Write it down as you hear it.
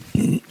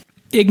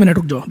एक मिनट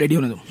रुक जाओ, रेडी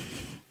होने दो.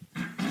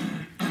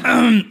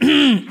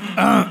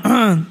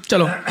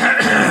 चलो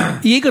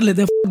ये कर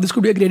लेते हैं. This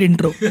could be a great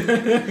intro.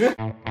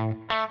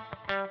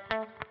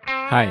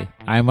 Hi,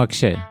 I'm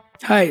Akshay.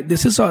 Hi,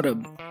 this is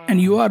Saurabh,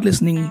 and you are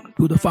listening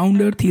to the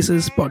Founder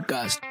Thesis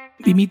podcast.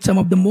 We meet some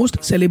of the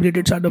most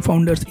celebrated startup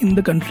founders in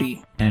the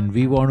country. And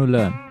we want to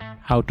learn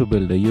how to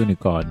build a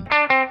unicorn.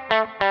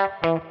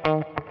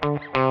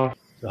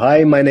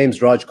 Hi, my name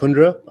is Raj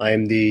Kundra. I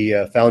am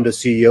the founder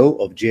CEO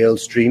of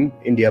JLStream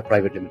India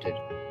Private Limited.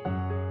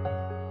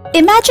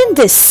 Imagine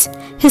this.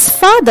 His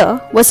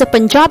father was a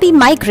Punjabi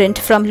migrant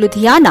from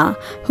Ludhiana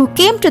who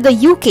came to the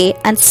UK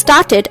and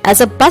started as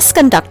a bus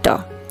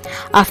conductor.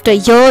 After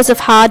years of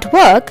hard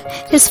work,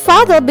 his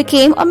father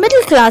became a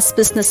middle-class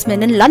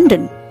businessman in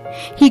London.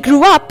 He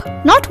grew up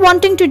not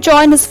wanting to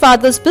join his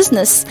father's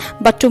business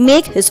but to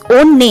make his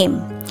own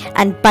name.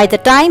 And by the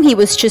time he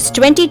was just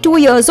 22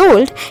 years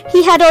old,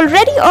 he had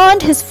already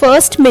earned his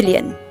first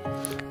million.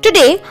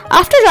 Today,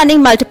 after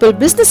running multiple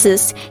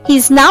businesses, he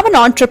is now an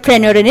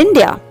entrepreneur in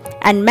India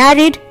and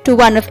married to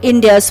one of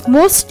India's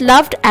most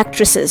loved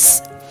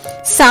actresses.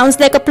 Sounds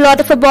like a plot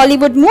of a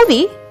Bollywood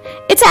movie?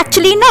 It's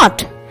actually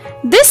not.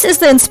 This is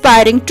the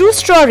inspiring true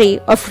story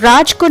of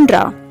Raj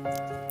Kundra,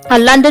 a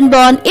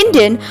London-born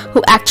Indian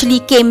who actually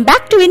came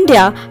back to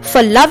India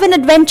for love and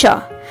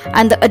adventure.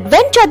 And the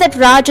adventure that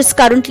Raj is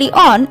currently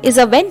on is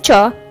a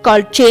venture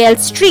called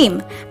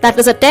JLStream that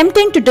was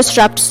attempting to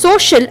disrupt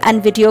social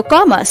and video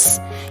commerce.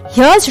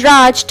 Here's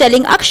Raj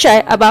telling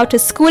Akshay about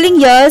his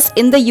schooling years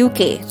in the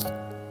UK.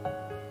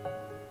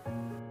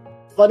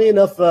 Funny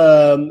enough,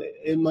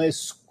 in my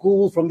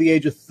school from the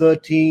age of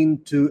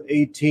 13 to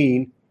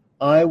 18,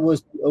 I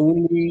was the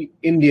only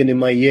Indian in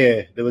my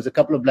year. There was a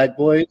couple of black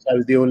boys. I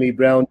was the only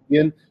brown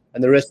Indian,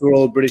 and the rest were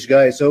all British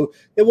guys. So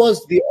there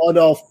was the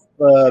odd-off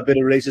bit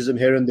of racism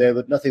here and there,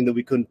 but nothing that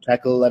we couldn't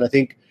tackle. And I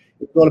think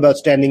it's all about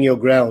standing your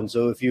ground.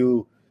 So if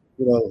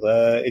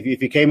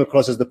if you came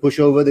across as the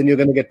pushover, then you're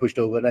going to get pushed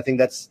over. And I think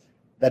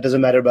that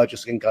doesn't matter about your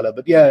skin color.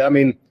 But yeah, I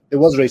mean, there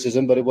was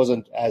racism, but it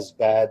wasn't as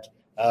bad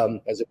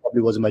as it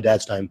probably was in my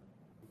dad's time.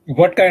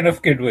 What kind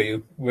of kid were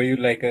you? Were you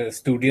like a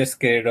studious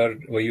kid, or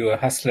were you a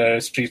hustler,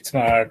 street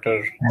smart,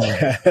 or?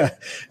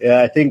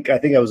 Yeah, I think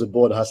I was a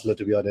born hustler,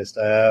 to be honest.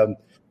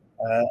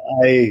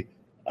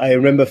 I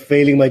remember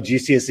failing my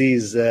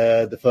GCSEs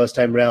the first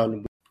time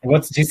round.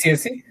 What's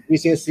GCSE?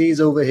 GCSEs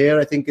over here,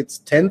 I think it's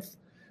 10th,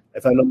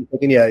 if I'm not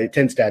mistaken. Yeah,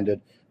 10th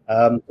standard.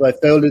 So I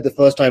failed it the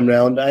first time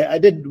round. I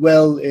did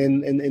well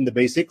in the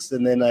basics,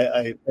 and then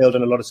I failed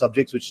in a lot of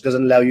subjects, which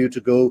doesn't allow you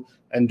to go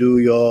and do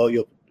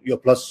your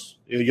plus,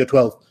 your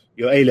 12,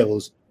 your A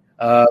levels.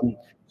 So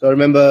I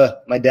remember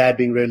my dad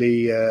being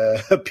really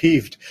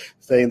peeved,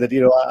 saying that,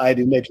 I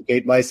didn't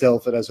educate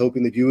myself and I was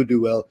hoping that you would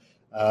do well.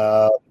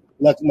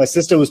 My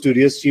sister was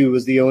studious. She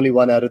was the only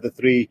one out of the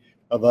three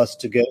of us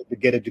to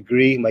get a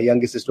degree. My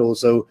youngest sister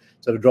also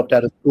sort of dropped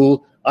out of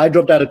school. I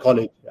dropped out of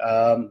college.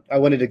 I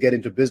wanted to get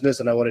into business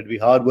and I wanted to be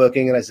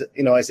hardworking. And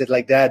I said,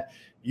 like, Dad,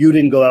 you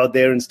didn't go out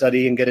there and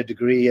study and get a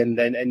degree, and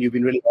you've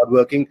been really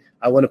hardworking.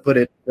 I want to put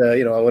it,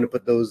 I want to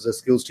put those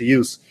skills to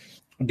use.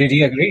 Did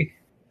he agree?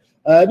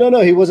 No,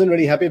 he wasn't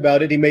really happy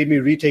about it. He made me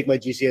retake my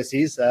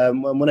GCSEs.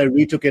 When I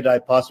retook it, I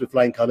passed with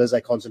flying colors. I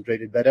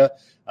concentrated better.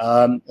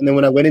 And then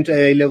when I went into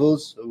A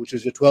levels, which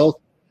was your 12th,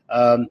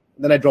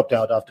 then I dropped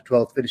out after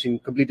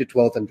 12th, completed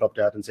 12th and dropped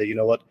out and said, you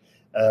know what,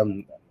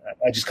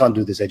 I just can't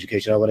do this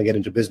education. I want to get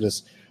into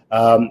business.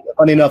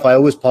 Funny enough, I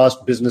always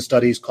passed business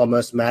studies,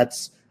 commerce,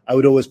 maths. I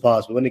would always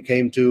pass. But when it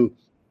came to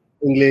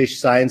English,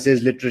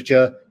 sciences,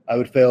 literature, I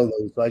would fail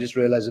those. So I just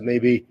realized that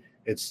maybe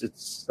it's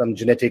some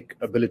genetic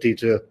ability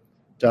to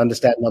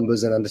understand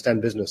numbers and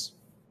understand business.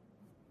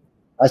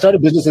 I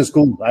started business in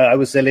school. I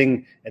was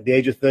selling at the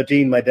age of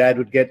 13. My dad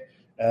would give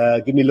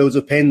me loads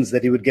of pens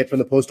that he would get from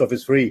the post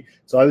office free.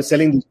 So I was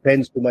selling these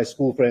pens to my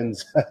school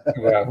friends.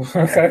 Wow.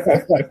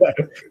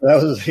 That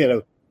was,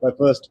 my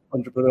first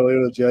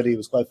entrepreneurial journey. It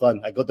was quite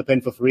fun. I got the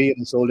pen for free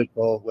and sold it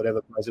for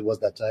whatever price it was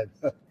that time.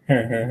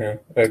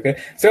 Okay.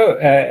 So,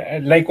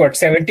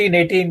 17,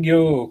 18,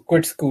 you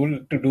quit school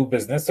to do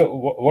business. So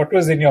what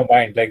was in your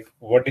mind? Like,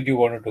 what did you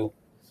want to do?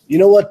 You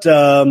know what?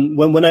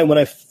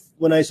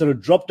 When I sort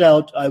of dropped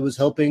out, I was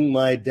helping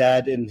my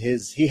dad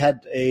he had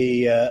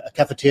a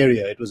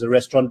cafeteria. It was a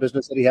restaurant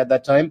business that he had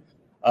that time.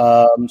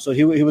 So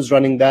he was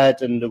running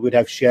that, and we'd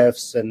have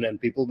chefs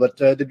and people. But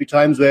there'd be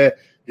times where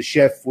the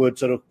chef would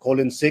sort of call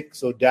in sick,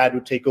 so dad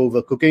would take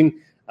over cooking.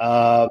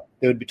 There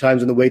would be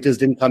times when the waiters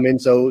didn't come in,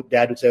 so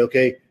dad would say,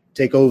 okay,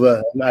 take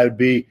over. And I would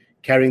be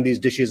carrying these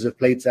dishes of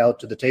plates out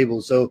to the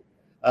table. So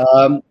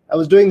I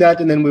was doing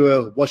that, and then we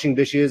were washing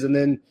dishes, and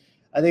then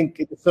I think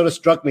it sort of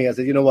struck me. I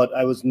said, you know what?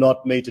 I was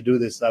not made to do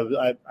this.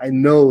 I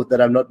know that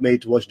I'm not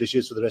made to wash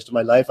dishes for the rest of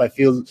my life. I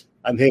feel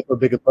I'm here for a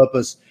bigger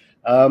purpose.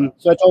 So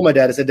I told my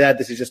dad, I said, Dad,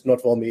 this is just not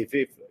for me.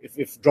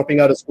 If dropping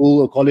out of school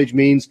or college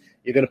means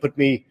you're going to put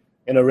me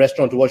in a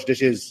restaurant to wash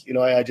dishes,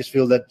 I just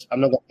feel that I'm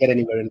not going to get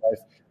anywhere in life.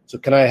 So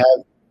can I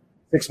have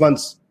 6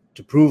 months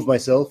to prove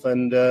myself?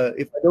 And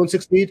if I don't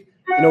succeed,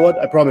 you know what?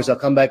 I promise I'll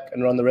come back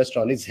and run the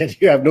restaurant. He said,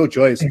 you have no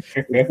choice. In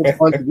 6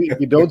 months, if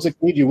you don't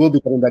succeed, you will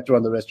be coming back to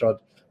run the restaurant.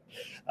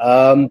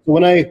 So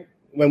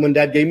when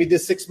Dad gave me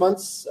this 6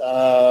 months,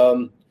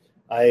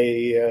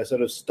 I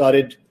sort of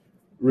started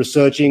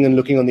researching and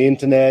looking on the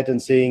internet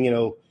and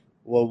seeing,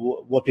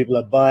 what people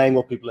are buying,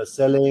 what people are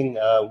selling,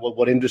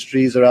 what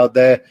industries are out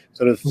there.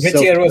 Sort of. Which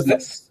year was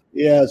this?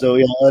 Yeah, so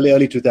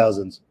early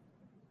 2000s.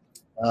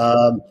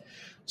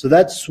 So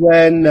that's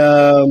when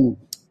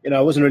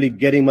I wasn't really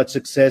getting much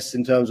success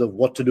in terms of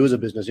what to do as a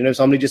business. If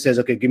somebody just says,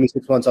 "Okay, give me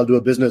 6 months, I'll do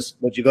a business,"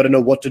 but you got to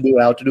know what to do,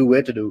 how to do,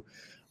 where to do.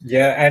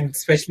 Yeah, and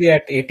especially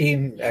at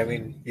 18, I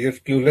mean, you're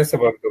clueless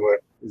about the word.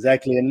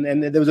 Exactly,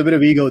 and there was a bit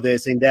of ego there,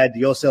 saying, "Dad,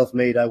 you're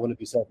self-made. I want to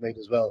be self-made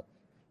as well."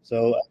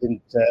 So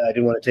I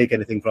didn't want to take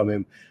anything from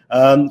him.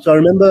 So I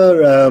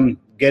remember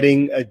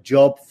getting a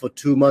job for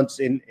 2 months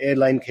in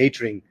airline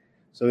catering.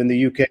 So in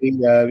the UK,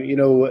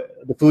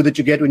 the food that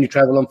you get when you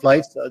travel on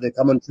flights, they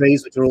come on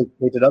trays which are all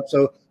plated up.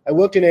 So I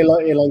worked in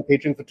airline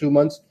catering for 2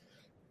 months.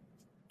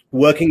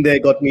 Working there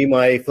got me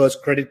my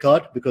first credit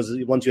card, because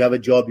once you have a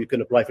job, you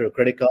can apply for a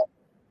credit card.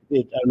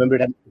 I remember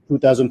it had a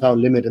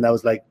 £2,000 limit, and that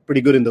was like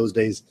pretty good in those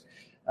days.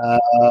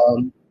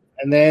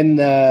 And then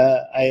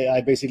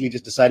I basically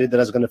just decided that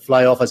I was going to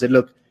fly off. I said,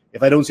 look,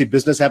 if I don't see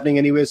business happening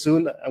anywhere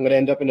soon, I'm going to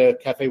end up in a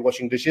cafe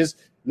washing dishes.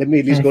 Let me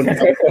at least go and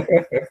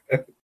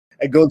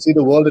go and see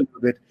the world a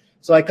little bit.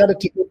 So I cut a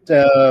ticket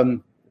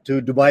to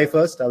Dubai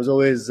first. I was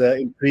always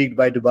intrigued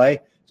by Dubai.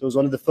 So it was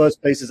one of the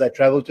first places I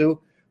traveled to.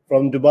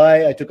 From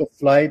Dubai, I took a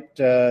flight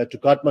to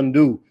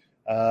Kathmandu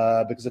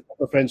because a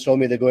couple of friends told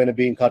me they're going to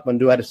be in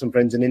Kathmandu. I had some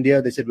friends in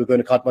India. They said, we're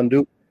going to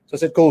Kathmandu. So I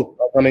said, cool,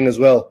 I'm coming as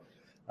well.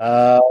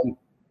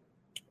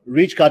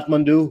 Reached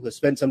Kathmandu,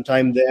 spent some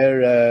time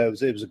there.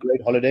 It was a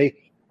great holiday.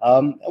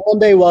 And one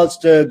day,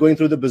 whilst going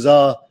through the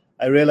bazaar,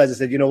 I realized, I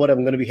said, you know what,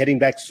 I'm going to be heading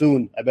back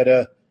soon. I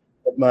better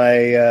get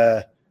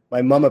my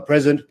mum a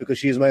present, because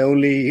she is my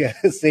only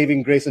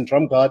saving grace and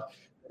trump card.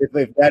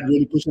 If Dad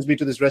really pushes me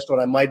to this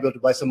restaurant, I might be able to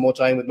buy some more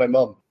time with my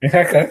mum.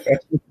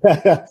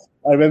 I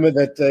remember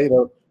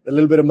that, a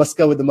little bit of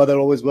muska with the mother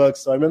always works.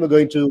 So I remember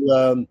going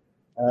to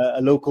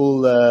a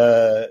local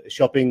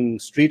shopping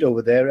street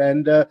over there,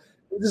 and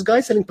this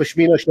guy selling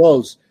Pashmina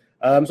shawls.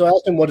 So I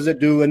asked him, what does it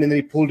do? And then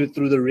he pulled it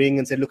through the ring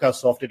and said, look how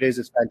soft it is.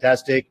 It's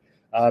fantastic.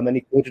 And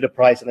he quoted a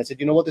price. And I said,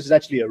 you know what? This is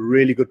actually a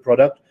really good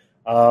product,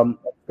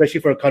 especially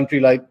for a country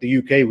like the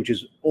UK, which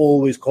is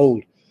always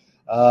cold.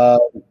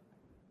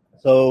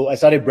 So I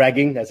started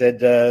bragging. I said,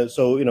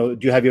 do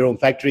you have your own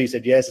factory? He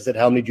said, yes. I said,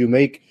 how many do you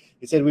make?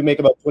 He said, we make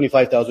about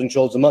 25,000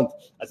 shawls a month.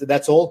 I said,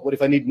 that's all? What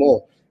if I need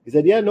more? He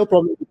said, yeah, no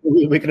problem.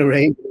 We can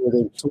arrange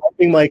everything.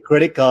 Swiping my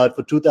credit card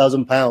for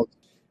 £2,000,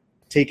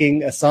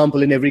 taking a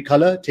sample in every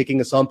color,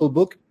 taking a sample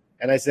book.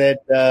 And I said,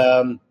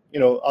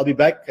 I'll be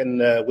back, and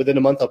within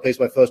a month, I'll place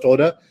my first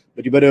order.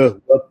 But you better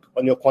work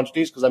on your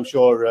quantities, because I'm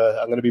sure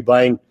I'm going to be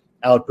buying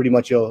out pretty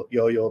much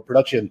your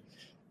production.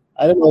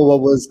 I don't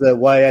know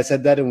why I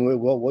said that and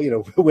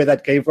where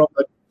that came from,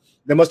 but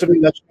there must have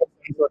been that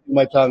in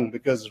my tongue,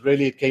 because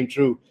really it came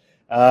true.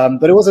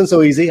 But it wasn't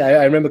so easy.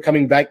 I remember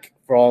coming back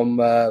from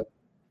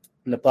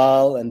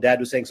Nepal, and Dad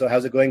was saying, so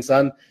how's it going,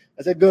 son?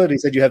 I said, good. He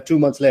said, you have 2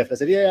 months left. I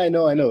said, yeah, I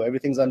know.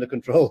 Everything's under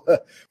control.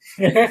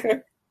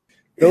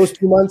 Those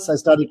 2 months, I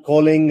started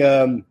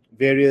calling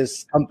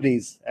various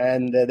companies,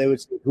 and they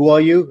would say, who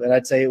are you? And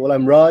I'd say, well,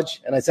 I'm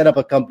Raj. And I set up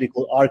a company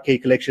called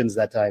RK Collections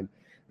that time.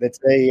 Let's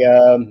say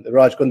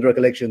Raj Kundra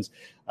Collections.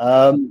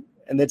 And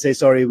they'd say,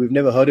 sorry, we've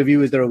never heard of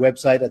you. Is there a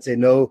website? I'd say,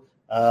 no.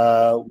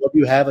 What do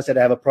you have? I said,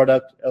 I have a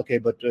product. Okay,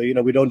 but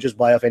we don't just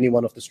buy off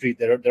anyone off the street.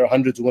 There are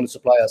hundreds who want to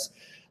supply us.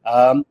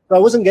 So I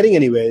wasn't getting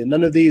anywhere.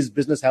 None of these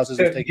business houses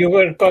were taking. You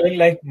were calling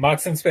like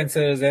Marks and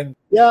Spencers and.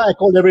 Yeah, I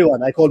called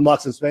everyone. I called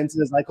Marks and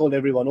Spencers. I called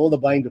everyone, all the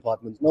buying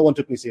departments. No one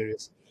took me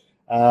serious.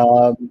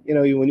 When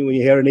you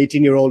hear an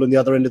 18-year-old on the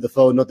other end of the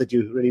phone, not that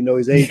you really know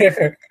his age.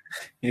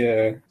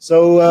 Yeah.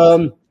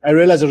 So I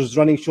realized I was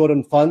running short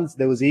on funds.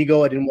 There was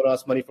ego. I didn't want to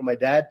ask money from my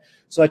dad.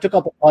 So I took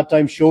up a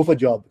part-time chauffeur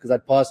job, because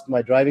I'd passed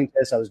my driving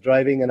test. I was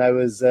driving, and I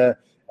was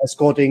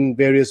escorting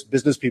various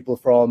business people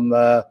from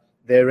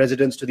their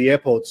residence to the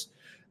airports.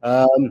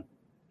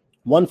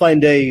 One fine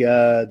day,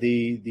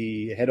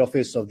 the head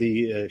office of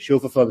the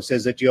chauffeur firm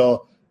says that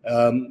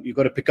you've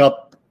got to pick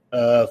up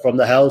from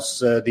the house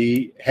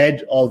the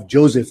head of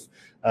Joseph,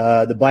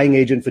 the buying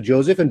agent for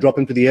Joseph, and drop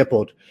him to the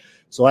airport.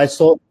 So I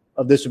thought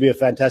of this to be a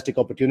fantastic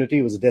opportunity.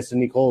 It was a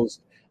destiny calls.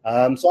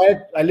 So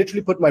I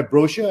literally put my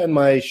brochure and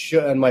my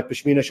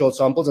Pashmina shawl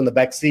samples in the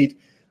back seat,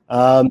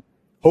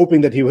 hoping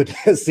that he would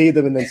see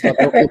them and then start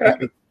talking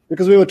about it.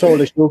 Because we were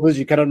told as chauffeurs,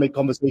 you cannot make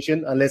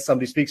conversation unless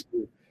somebody speaks to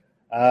you.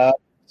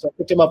 So I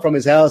picked him up from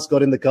his house,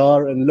 got in the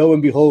car, and lo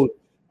and behold,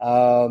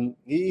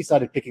 he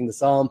started picking the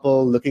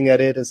sample, looking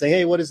at it, and saying,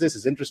 hey, what is this?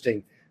 It's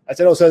interesting. I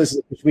said, oh, sir, this is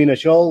a Pashmina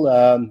shawl.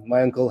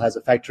 My uncle has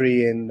a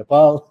factory in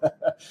Nepal.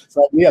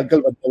 So me,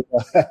 uncle.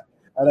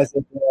 And I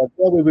said,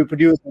 we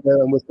produce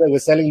and we're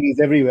selling these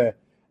everywhere.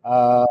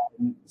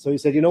 So he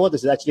said, you know what?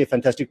 This is actually a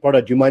fantastic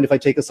product. Do you mind if I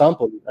take a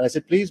sample? And I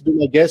said, please be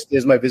my guest.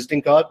 Here's my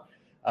visiting card.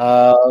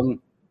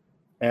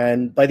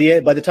 And by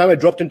the time I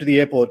dropped into the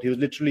airport, he was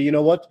literally, you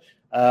know what?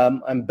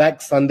 I'm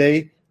back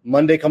Sunday.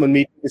 Monday, come and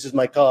meet me. This is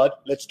my card.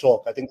 Let's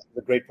talk. I think it's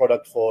a great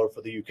product for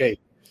the UK.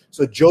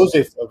 So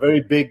Joseph, a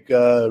very big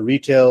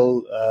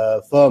retail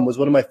firm, was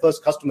one of my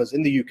first customers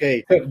in the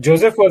UK. So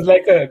Joseph was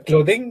like a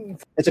clothing?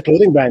 It's a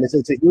clothing brand.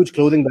 It's a huge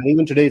clothing brand.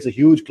 Even today, it's a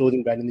huge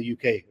clothing brand in the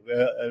UK,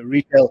 a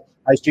retail,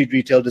 high street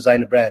retail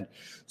designer brand.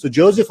 So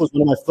Joseph was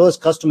one of my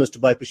first customers to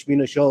buy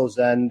Pashmina shawls.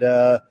 And,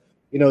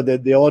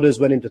 the orders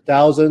went into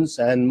thousands,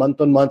 and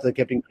month on month, they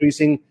kept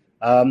increasing.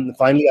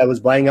 Finally, I was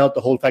buying out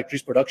the whole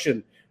factory's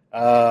production.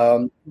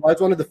 I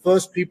was one of the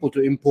first people to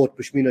import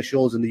Pashmina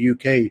shawls in the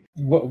UK.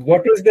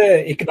 What was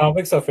the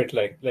economics of it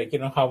like? Like,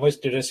 how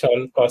much did a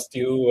shawl cost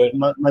you?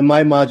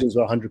 My margins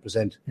were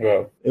 100%.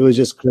 Wow. It was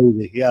just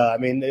crazy. Yeah, I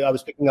mean, I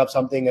was picking up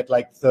something at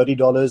like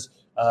 $30,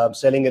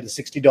 selling it at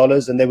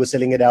 $60, and they were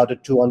selling it out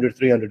at $200,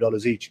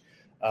 $300 each.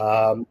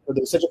 So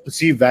there was such a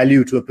perceived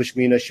value to a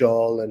Pashmina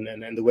shawl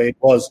and the way it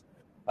was.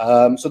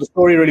 So the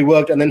story really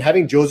worked. And then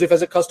having Joseph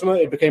as a customer,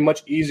 it became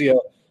much easier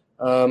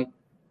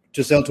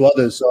to sell to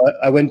others. So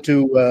I went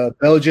to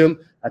Belgium.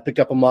 I picked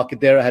up a market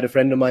there. I had a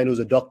friend of mine who's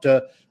a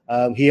doctor.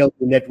 He helped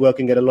me network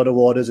and get a lot of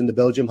orders in the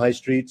Belgium high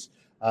streets.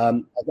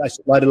 I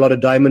supplied a lot of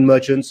diamond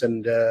merchants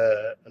and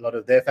a lot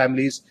of their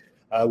families.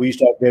 We used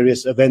to have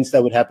various events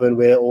that would happen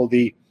where all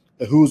the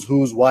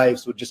who's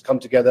wives would just come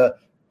together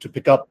to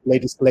pick up the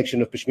latest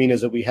collection of Pashminas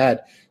that we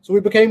had. So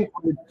we became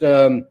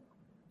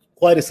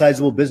quite a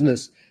sizable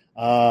business.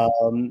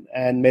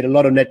 And made a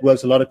lot of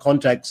networks, a lot of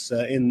contacts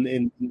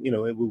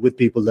with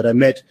people that I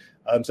met.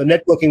 So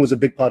networking was a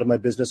big part of my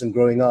business and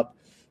growing up.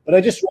 But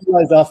I just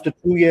realized after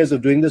 2 years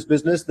of doing this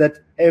business that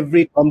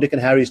every Tom, Dick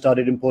and Harry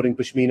started importing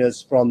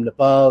Pashminas from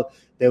Nepal.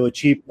 There were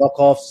cheap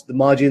knockoffs. The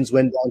margins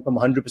went down from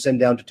 100%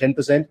 down to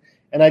 10%.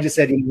 And I just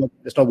said,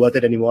 it's not worth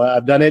it anymore.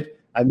 I've done it.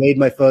 I made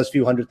my first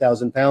few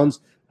 £100,000.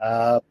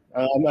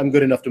 I'm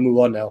good enough to move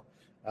on now.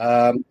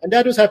 And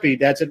Dad was happy.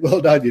 Dad said,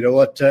 well done. You know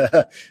what?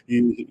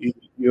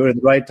 You're at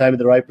the right time at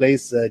the right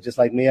place, just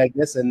like me, I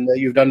guess. And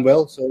you've done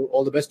well. So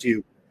all the best to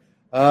you.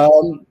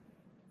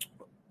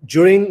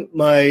 During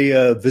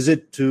my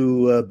visit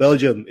to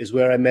Belgium is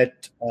where I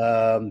met,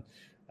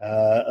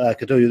 I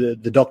could tell you,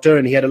 the doctor,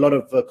 and he had a lot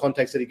of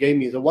contacts that he gave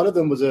me. So one of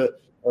them was a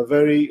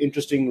very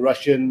interesting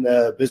Russian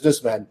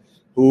businessman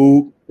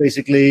who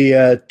basically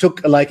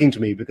took a liking to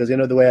me because,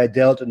 the way I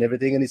dealt and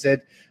everything. And he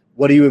said,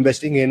 what are you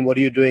investing in? What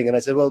are you doing? And I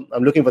said, well,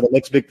 I'm looking for the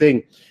next big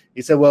thing.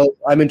 He said, well,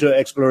 I'm into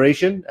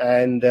exploration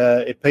and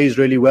it pays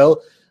really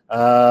well.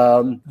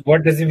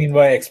 What does he mean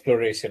by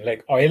exploration?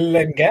 Like oil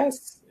and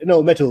gas?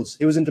 No, metals.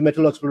 He was into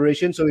metal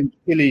exploration. So in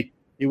Chile,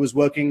 he was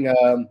working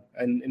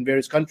in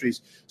various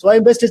countries. So I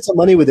invested some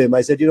money with him.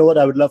 I said, you know what,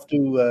 I would love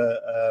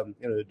to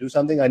do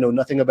something. I know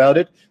nothing about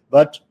it,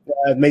 but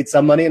I've made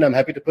some money and I'm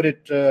happy to put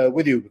it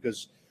with you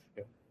because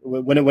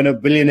when a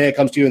billionaire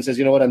comes to you and says,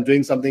 you know what, I'm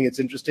doing something, it's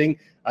interesting,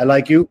 I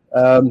like you,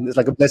 it's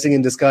like a blessing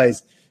in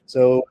disguise.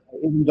 So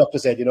even the doctor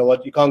said, you know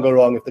what, you can't go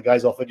wrong if the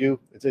guy's offered you.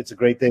 It's a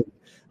great thing.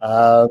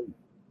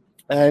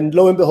 And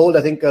lo and behold,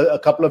 I think a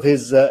couple of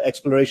his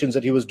explorations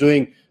that he was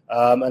doing,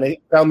 and he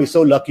found me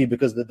so lucky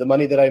because the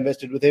money that I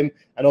invested with him,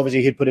 and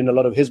obviously he'd put in a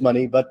lot of his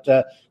money, but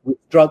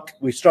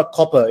we struck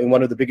copper in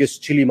one of the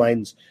biggest Chile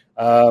mines,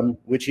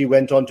 which he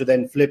went on to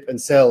then flip and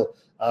sell,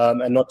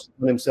 and not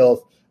on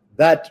himself.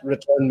 That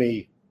returned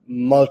me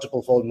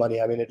multiple fold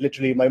money. I mean, it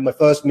literally, my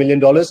first $1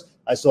 million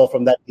I saw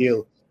from that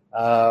deal.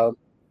 And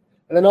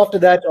then after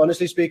that,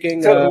 honestly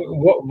speaking. So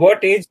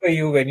what age were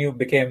you when you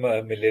became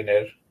a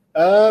millionaire?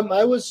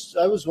 I was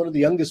one of the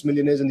youngest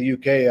millionaires in the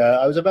UK.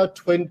 I was about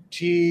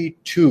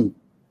 22.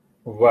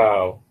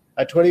 Wow.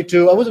 At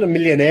 22, I wasn't a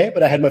millionaire,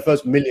 but I had my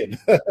first million.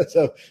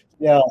 So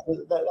yeah,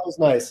 that was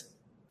nice.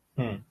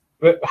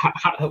 But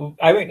how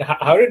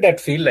did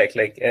that feel like?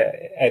 Like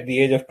at the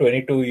age of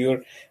 22,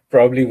 you're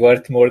probably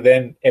worth more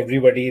than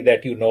everybody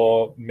that you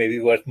know, maybe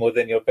worth more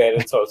than your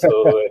parents also.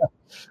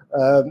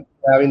 I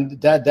mean,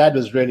 Dad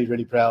was really,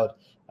 really proud.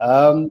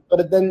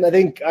 But then I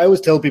think I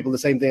always tell people the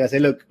same thing. I say,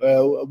 look,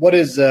 what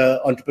is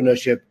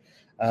entrepreneurship?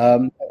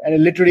 And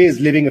it literally is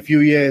living a few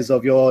years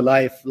of your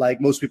life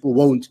like most people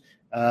won't,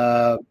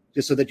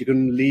 just so that you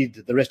can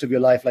lead the rest of your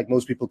life like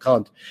most people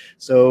can't.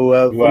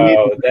 So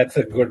wow, that's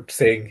a good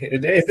saying.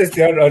 Is this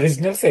your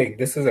original saying?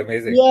 This is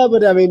amazing. Yeah,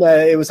 but I mean,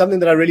 it was something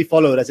that I really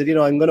followed. I said,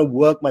 I'm going to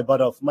work my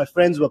butt off. My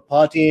friends were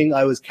partying.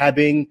 I was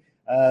cabbing.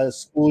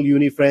 School,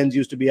 uni friends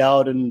used to be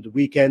out and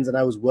weekends, and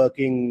I was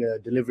working,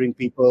 delivering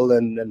people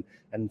and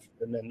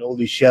all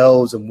these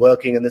shelves and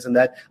working and this and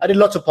that. I did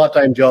lots of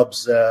part-time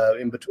jobs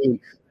in between.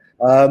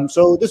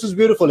 So this was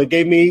beautiful. It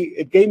gave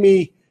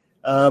me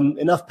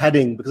enough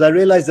padding because I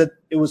realized that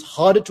it was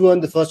harder to earn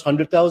the first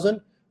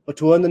 100,000, but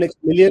to earn the next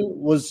million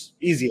was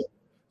easier.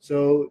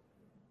 So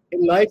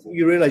in life,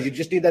 you realize you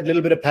just need that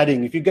little bit of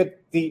padding. If you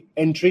get the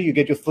entry, you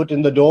get your foot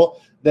in the door,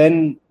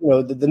 then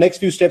the next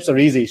few steps are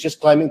easy. It's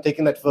just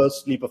taking that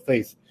first leap of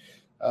faith.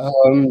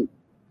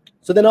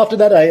 So then after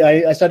that,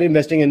 I started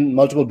investing in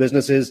multiple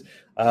businesses,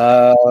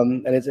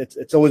 and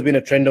it's always been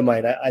a trend of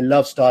mine. I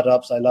love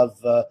startups. I love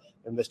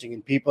investing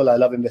in people. I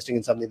love investing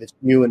in something that's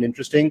new and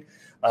interesting.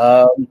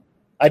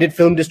 I did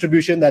film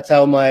distribution. That's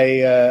how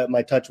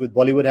my touch with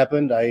Bollywood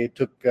happened. I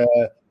took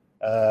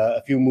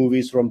a few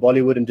movies from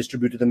Bollywood and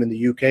distributed them in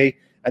the UK.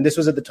 And this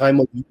was at the time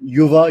of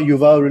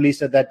Yuva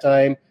released at that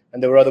time,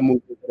 and there were other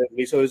movies.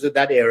 So it was at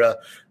that era.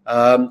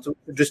 So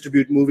to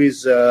distribute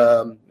movies,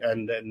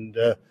 and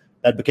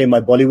that became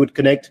my Bollywood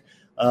connect.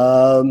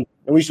 And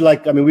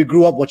we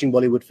grew up watching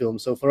Bollywood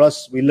films. So for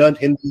us, we learned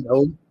Hindi at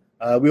home.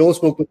 We all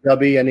spoke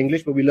Punjabi and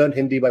English, but we learned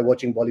Hindi by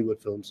watching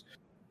Bollywood films.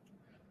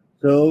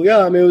 So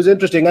yeah, it was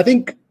interesting. I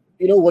think,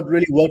 what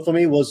really worked for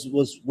me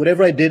was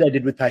whatever I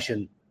did with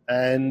passion.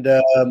 And,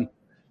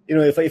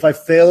 if I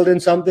failed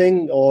in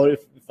something, or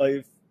if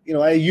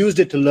I used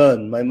it to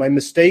learn. My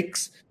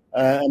mistakes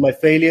and my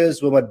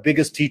failures were my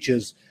biggest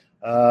teachers.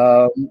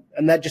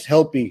 And that just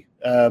helped me.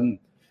 And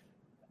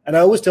I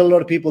always tell a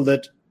lot of people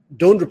that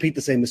don't repeat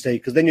the same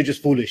mistake, because then you're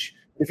just foolish.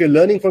 If you're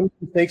learning from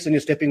mistakes and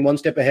you're stepping one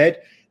step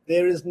ahead,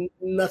 there is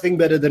nothing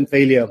better than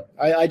failure.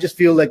 I just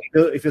feel like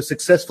if you're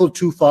successful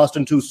too fast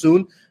and too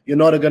soon, you're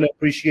not going to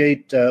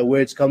appreciate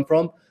where it's come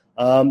from.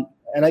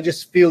 And I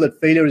just feel that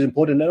failure is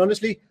important. And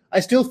honestly, I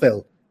still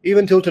fail.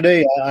 Even till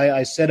today,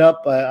 I set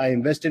up, I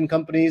invest in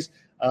companies,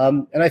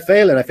 and I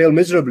fail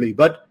miserably.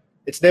 But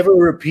it's never a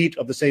repeat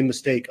of the same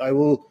mistake.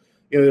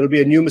 It'll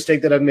be a new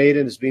mistake that I've made,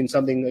 and it's been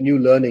a new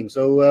learning.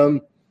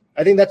 So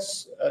I think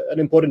that's an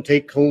important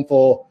take home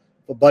for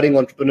budding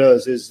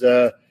entrepreneurs is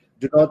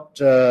do not,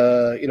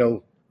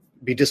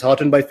 be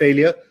disheartened by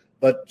failure,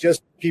 but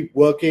just keep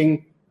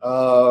working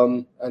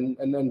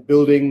and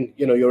building,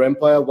 your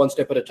empire one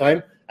step at a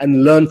time,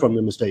 and learn from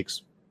your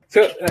mistakes.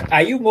 So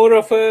are you more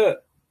of a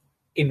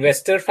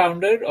investor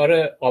founder or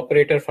a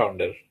operator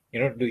founder?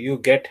 Do you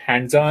get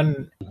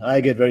hands-on? I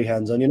get very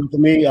hands-on. For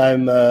me,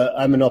 I'm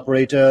an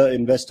operator,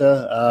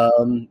 investor.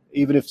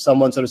 Even if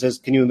someone sort of says,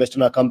 "Can you invest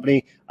in our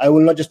company?" I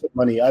will not just put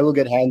money. I will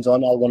get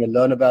hands-on. I want to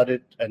learn about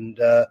it. And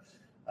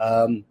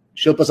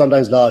Shilpa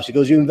sometimes laughs. She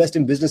goes, "You invest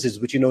in businesses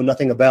which you know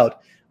nothing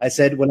about." I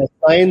said, "When I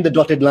sign the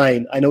dotted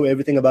line, I know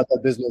everything about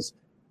that business.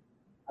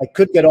 I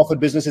could get offered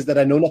businesses that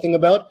I know nothing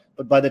about,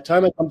 but by the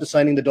time I come to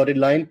signing the dotted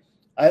line,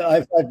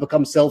 I've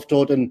become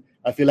self-taught, and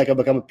I feel like I've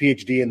become a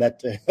PhD in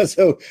that.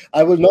 So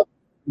I will not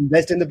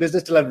invest in the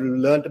business till I've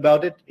learned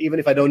about it, even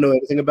if I don't know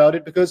anything about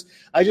it, because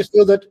I just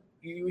feel that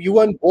you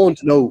weren't born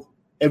to know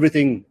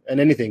everything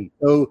and anything.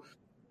 So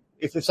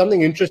if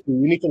something interests you,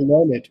 you need to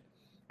learn it.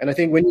 And I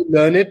think when you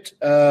learn it,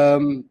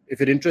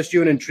 if it interests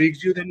you and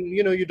intrigues you, then,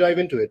 you dive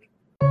into it."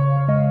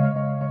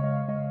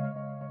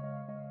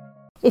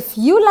 If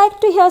you like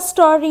to hear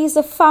stories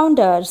of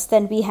founders,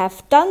 then we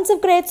have tons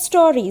of great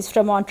stories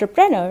from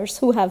entrepreneurs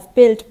who have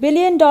built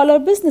billion-dollar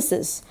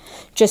businesses.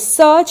 Just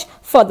search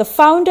for the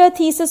Founder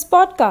Thesis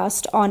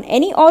podcast on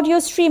any audio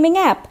streaming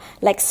app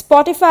like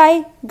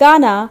Spotify,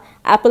 Gaana,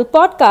 Apple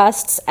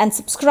Podcasts, and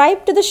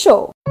subscribe to the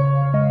show.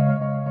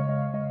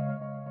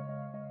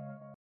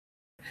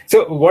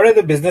 So what are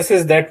the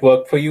businesses that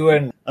work for you?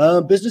 And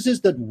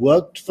businesses that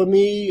worked for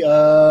me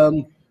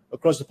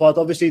across the path,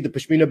 obviously the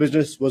Pashmina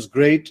business was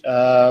great.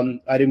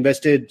 I'd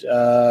invested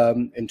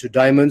into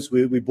diamonds.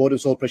 We bought and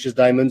sold precious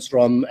diamonds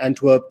from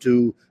Antwerp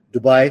to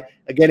Dubai.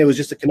 Again, it was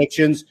just the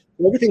connections.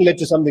 Everything led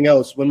to something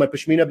else. When my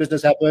Pashmina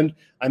business happened,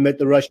 I met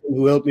the Russian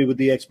who helped me with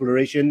the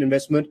exploration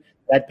investment.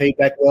 That paid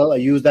back well. I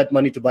used that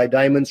money to buy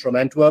diamonds from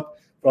Antwerp,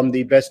 from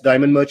the best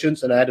diamond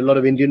merchants, and I had a lot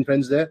of Indian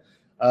friends there.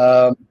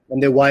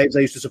 And their wives I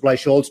used to supply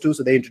shawls to,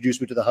 so they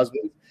introduced me to the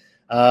husbands.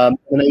 And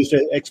I used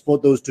to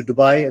export those to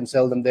Dubai and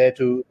sell them there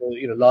to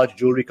large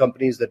jewelry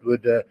companies that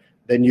would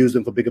then use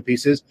them for bigger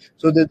pieces.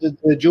 So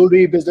the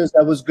jewelry business,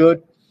 that was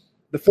good.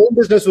 The film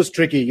business was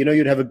tricky.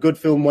 You'd have a good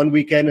film one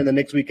weekend, and the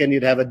next weekend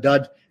you'd have a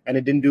dud, and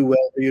it didn't do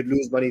well, so you'd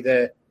lose money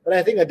there. But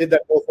I think I did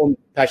that more from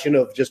passion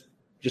of just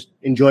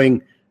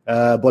enjoying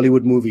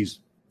Bollywood movies.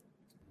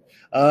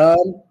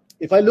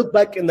 If I look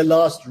back in the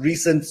last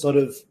recent sort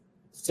of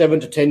 7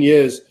 to 10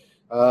 years,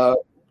 I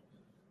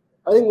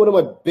think one of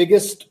my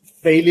biggest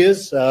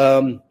failures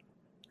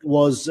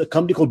was a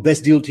company called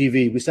Best Deal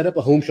TV. We set up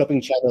a home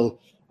shopping channel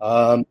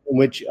in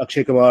which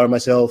Akshay Kumar,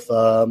 myself,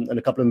 and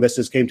a couple of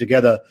investors came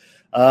together.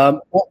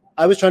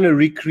 I was trying to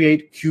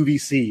recreate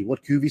QVC,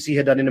 what QVC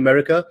had done in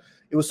America.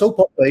 It was so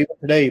popular even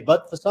today,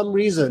 but for some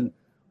reason,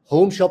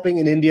 home shopping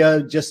in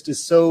India just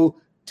is so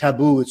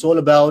taboo. It's all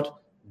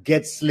about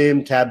Get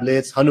Slim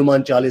tablets,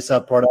 Hanuman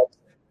Chalisa products.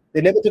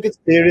 They never took it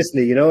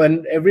seriously,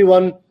 and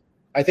everyone,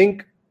 I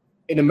think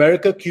in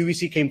America,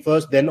 QVC came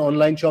first, then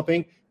online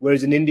shopping,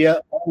 whereas in India,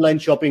 online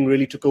shopping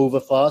really took over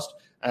fast,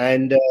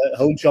 and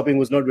home shopping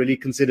was not really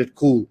considered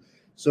cool.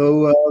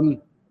 So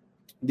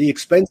the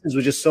expenses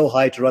were just so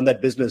high to run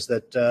that business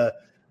that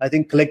I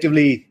think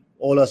collectively,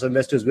 all us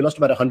investors, we lost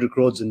about 100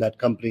 crores in that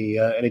company,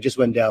 and it just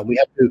went down. We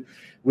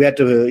had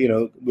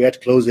to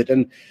close it.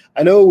 And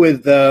I know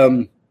with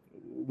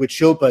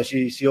Shilpa,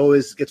 she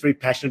always gets very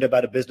passionate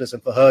about a business,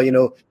 and for her,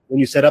 when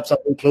you set up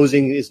something,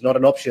 closing is not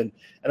an option.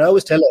 And I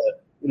always tell her,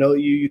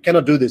 you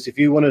cannot do this. If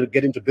you want to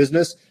get into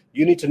business,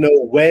 you need to know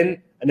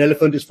when an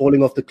elephant is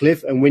falling off the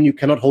cliff and when you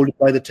cannot hold it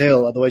by the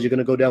tail, otherwise you're going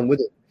to go down with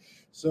it.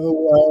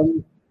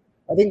 So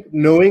I think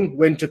knowing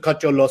when to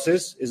cut your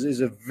losses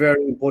is a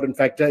very important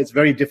factor. It's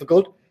very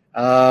difficult.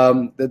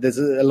 There's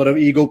a lot of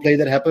ego play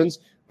that happens,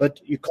 but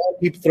you can't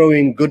keep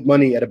throwing good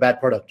money at a bad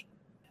product.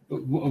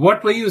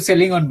 What were you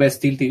selling on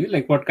Best Deal TV?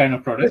 Like what kind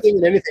of products?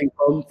 Anything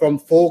from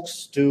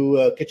forks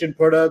to kitchen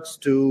products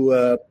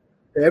to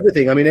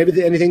everything. I mean,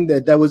 anything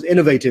that was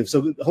innovative.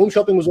 So home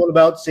shopping was all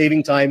about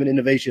saving time and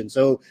innovation.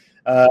 So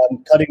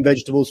cutting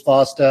vegetables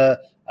faster,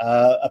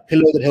 a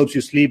pillow that helps you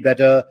sleep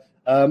better.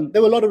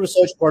 There were a lot of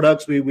research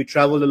products. We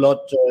traveled a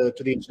lot to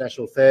the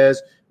international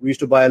fairs. We used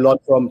to buy a lot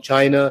from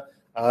China.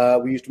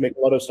 We used to make a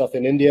lot of stuff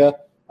in India.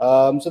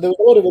 So there was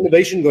a lot of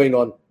innovation going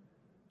on.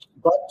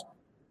 But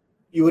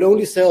you would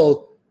only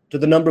sell to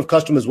the number of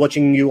customers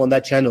watching you on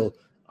that channel,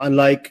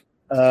 unlike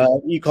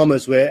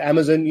e-commerce where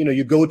Amazon,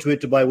 you go to it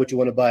to buy what you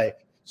want to buy.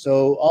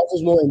 So ours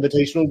was more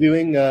invitational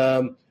viewing,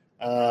 and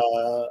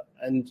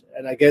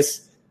I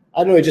guess,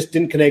 I don't know, it just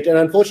didn't connect. And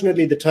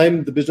unfortunately, the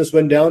time the business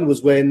went down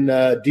was when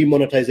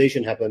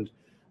demonetization happened.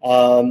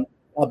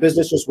 Our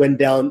business just went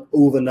down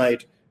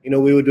overnight.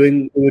 We were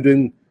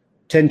doing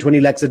 10,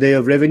 20 lakhs a day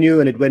of revenue,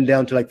 and it went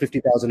down to like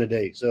 50,000 a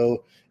day.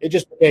 So it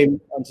just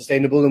became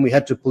unsustainable, and we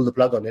had to pull the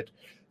plug on it.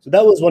 So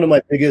that was one of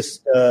my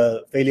biggest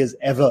failures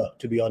ever,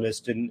 to be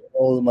honest, in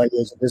all my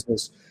years of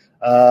business.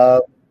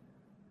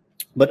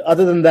 But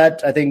other than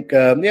that, I think,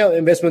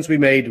 investments we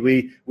made,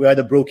 we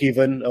either broke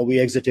even or we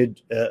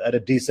exited at a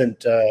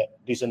decent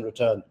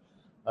return.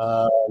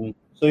 So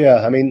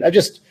yeah, I mean,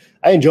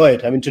 I enjoy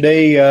it. I mean,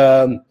 today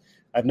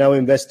I've now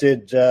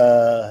invested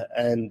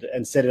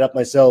and set it up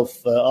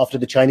myself after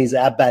the Chinese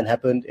app ban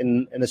happened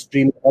in a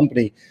streaming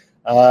company.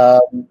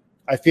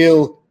 I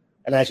feel,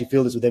 and I actually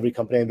feel this with every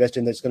company I invest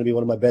in, that's going to be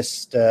one of my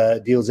best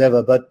deals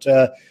ever. But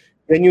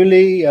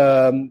genuinely,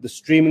 the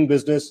streaming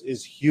business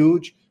is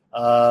huge.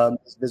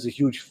 There's a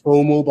huge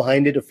FOMO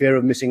behind it, a fear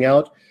of missing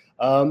out.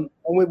 And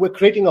we're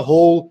creating a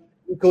whole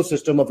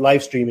ecosystem of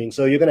live streaming.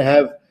 So you're going to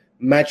have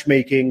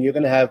matchmaking, you're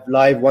going to have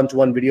live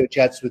one-to-one video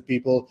chats with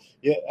people.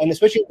 Yeah, and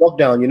especially in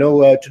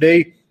lockdown,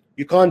 today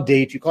you can't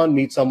date, you can't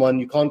meet someone,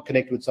 you can't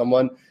connect with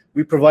someone.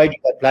 We provide you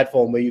that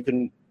platform where you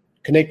can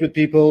connect with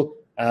people.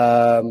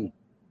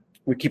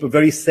 We keep a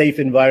very safe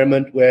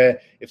environment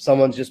where if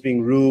someone's just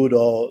being rude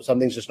or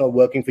something's just not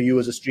working for you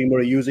as a streamer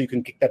or a user, you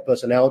can kick that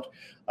person out.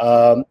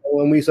 And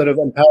we sort of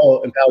empower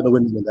the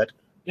women with that.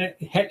 Yeah,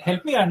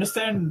 help me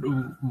understand,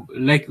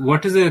 like,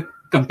 what is a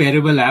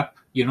comparable app?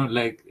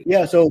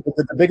 Yeah, so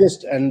the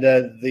biggest and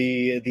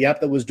the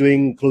app that was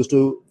doing close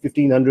to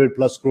 1,500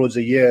 plus crores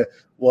a year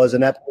was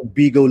an app called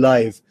Bigo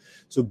Live.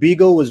 So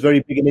Bigo was very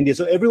big in India.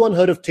 So everyone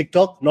heard of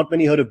TikTok, not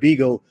many heard of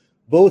Bigo.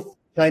 Both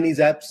Chinese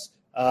apps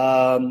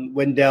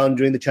went down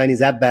during the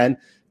Chinese app ban.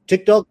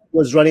 TikTok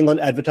was running on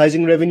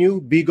advertising revenue.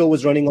 Bigo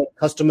was running on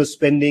customer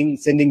spending,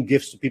 sending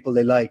gifts to people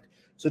they liked.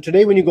 So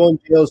today when you go on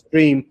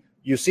JLStream,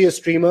 you see a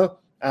streamer,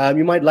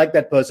 you might like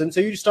that person. So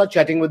you start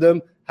chatting with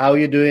them. How are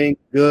you doing?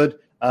 Good.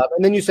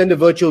 And then you send a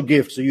virtual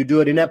gift. So you do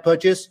an in-app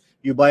purchase,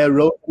 you buy a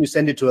rose, and you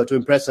send it to her to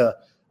impress her.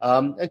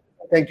 And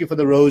thank you for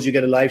the rose. You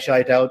get a live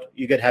shout out.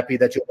 You get happy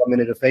that you're 1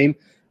 minute of fame.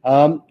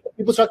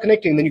 People start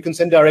connecting. Then you can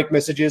send direct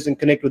messages and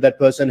connect with that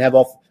person, have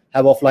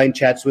offline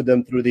chats with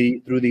them through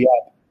the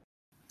app.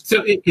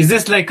 So is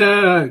this like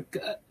a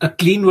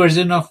clean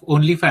version of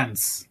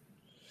OnlyFans?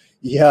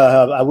 Yeah,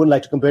 I wouldn't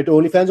like to compare it to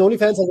OnlyFans.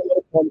 OnlyFans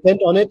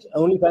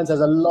has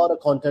a lot of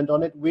content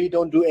on it. We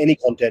don't do any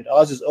content.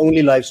 Ours is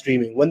only live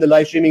streaming. When the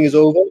live streaming is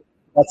over,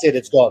 that's it.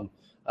 It's gone.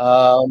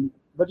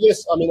 But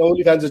yes, I mean,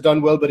 OnlyFans has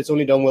done well, but it's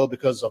only done well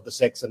because of the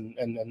sex and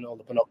all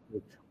the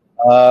pornography.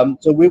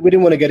 So we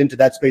didn't want to get into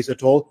that space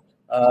at all.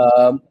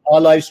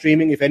 Our live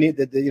streaming, if any,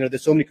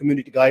 there's so many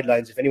community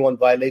guidelines. If anyone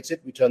violates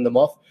it, we turn them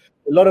off.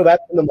 A lot of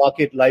apps in the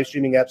market, live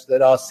streaming apps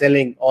that are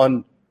selling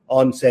on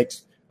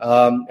sex.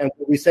 And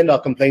we send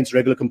our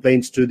regular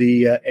complaints to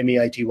the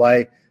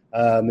MEITY,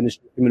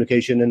 Ministry of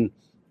Communication,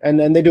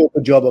 and they do a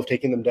good job of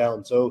taking them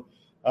down. So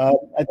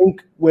I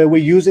think where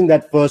we're using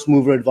that first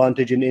mover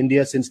advantage in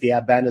India since the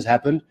app ban has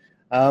happened,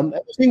 and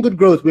we're seeing good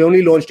growth. We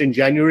only launched in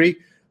January.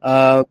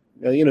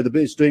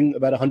 It's doing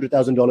about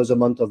 $100,000 a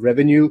month of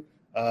revenue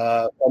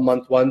from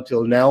month one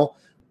till now.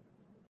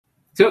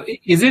 So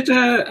is it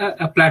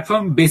a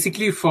platform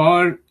basically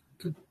for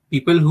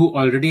people who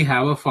already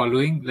have a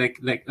following,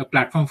 like a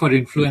platform for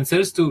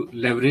influencers to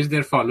leverage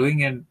their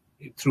following and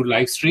through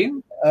live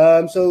stream?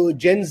 So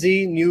Gen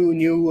Z, new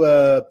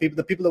people,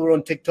 the people that were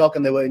on TikTok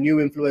and they were new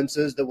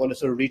influencers that want to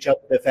sort of reach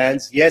out to their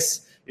fans.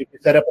 Yes, if you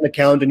set up an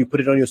account and you put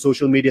it on your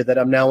social media that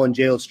I'm now on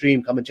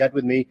JLStream, come and chat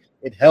with me.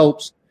 It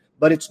helps,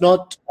 but it's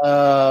not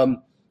a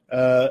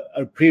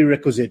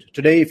prerequisite.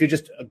 Today, if you're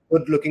just a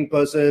good-looking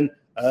person,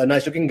 a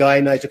nice-looking guy,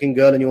 nice-looking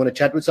girl, and you want to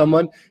chat with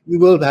someone, you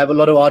will have a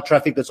lot of our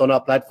traffic that's on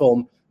our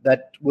platform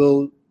that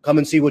will come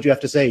and see what you have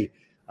to say.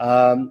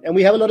 And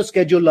we have a lot of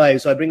scheduled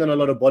lives. So I bring on a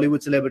lot of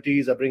Bollywood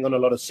celebrities. I bring on a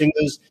lot of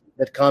singers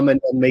that come and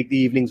make the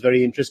evenings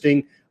very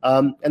interesting.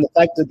 And the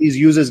fact that these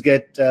users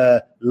get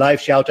live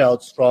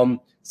shout-outs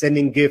from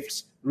sending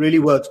gifts really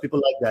works.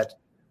 People like that.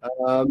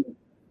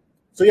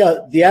 So yeah,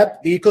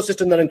 the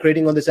ecosystem that I'm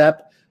creating on this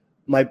app,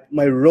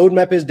 my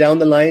roadmap is down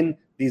the line.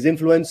 These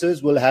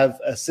influencers will have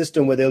a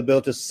system where they'll be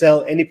able to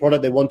sell any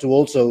product they want to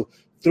also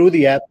through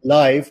the app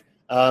live,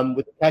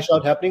 with the cash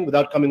out happening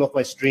without coming off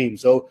my stream.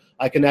 So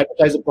I can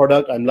advertise a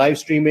product. I'm live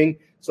streaming.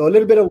 So a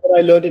little bit of what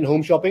I learned in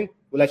home shopping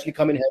will actually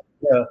come in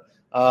here.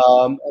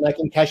 And I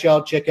can cash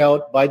out, check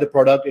out, buy the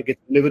product. It gets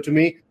delivered to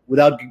me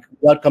without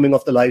coming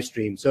off the live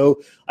stream.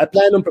 So I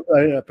plan on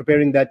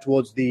preparing that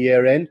towards the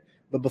year end.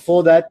 But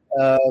before that,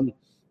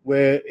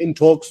 we're in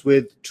talks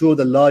with two of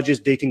the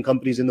largest dating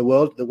companies in the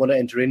world that want to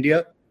enter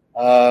India.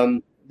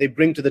 They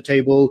bring to the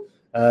table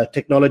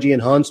technology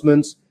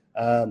enhancements,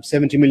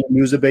 70 million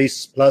user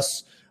base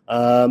plus.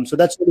 So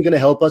that's really going to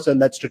help us,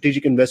 and that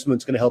strategic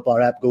investment is going to help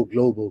our app go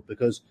global,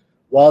 because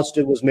whilst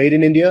it was made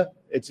in India,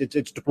 it's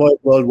deployed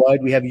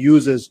worldwide. We have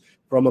users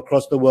from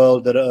across the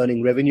world that are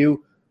earning revenue.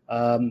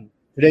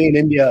 Today in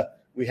India,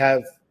 we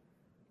have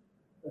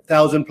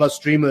 1,000 plus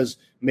streamers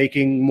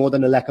making more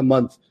than 1 lakh a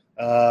month.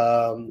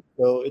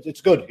 So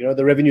it's good.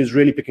 The revenue is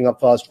really picking up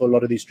fast for a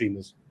lot of these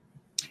streamers.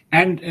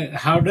 And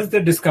how does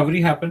the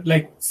discovery happen?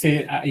 Like,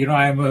 say,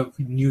 I'm a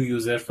new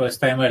user, first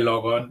time I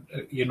log on,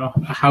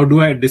 how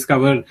do I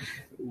discover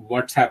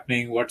what's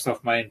happening, what's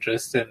of my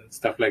interest and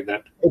stuff like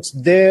that? It's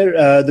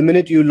there. The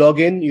minute you log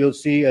in, you'll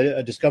see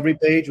a discovery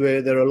page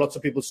where there are lots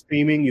of people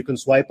streaming. You can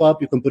swipe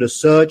up, you can put a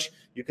search.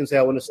 You can say,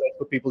 I want to search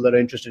for people that are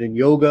interested in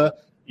yoga.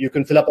 You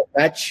can fill up a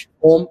match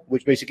form,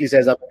 which basically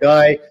says, I'm a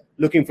guy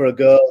looking for a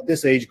girl,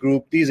 this age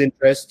group, these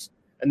interests.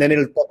 And then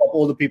it'll pop up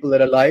all the people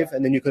that are live.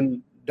 And then you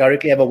can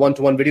directly have a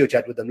one-to-one video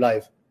chat with them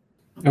live.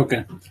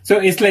 Okay. So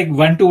it's like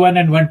one-to-one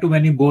and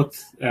one-to-many,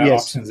 both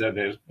Yes. options are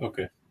there.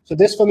 Okay. So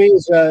this for me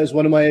is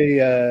one of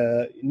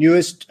my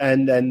newest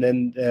and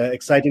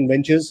exciting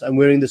ventures. I'm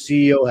wearing the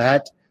CEO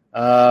hat.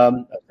 I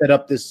set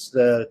up this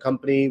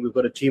company. We've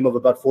got a team of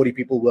about 40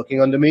 people working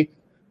under me.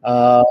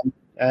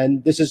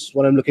 And this is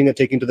what I'm looking at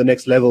taking to the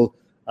next level.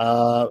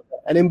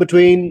 And in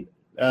between,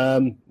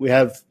 we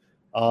have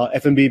our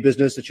F&B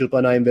business that Shilpa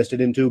and I invested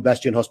into,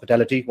 Bastion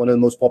Hospitality, one of the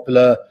most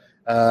popular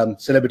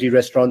celebrity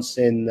restaurants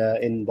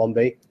in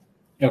Bombay.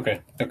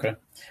 Okay.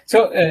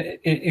 So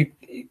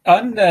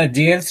on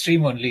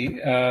JLStream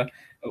only,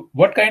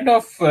 what kind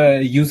of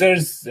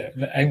users,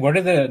 and what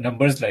are the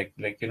numbers like?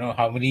 Like,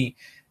 how many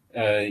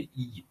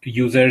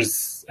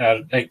users are,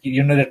 like,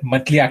 that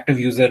monthly active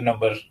user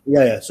number?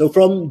 Yeah. So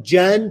from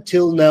Jan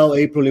till now,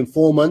 April, in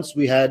 4 months,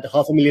 we had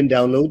 500,000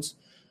 downloads.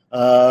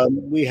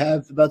 We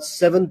have about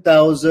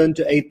 7,000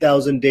 to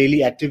 8,000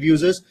 daily active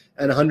users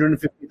and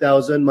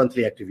 150,000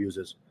 monthly active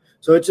users.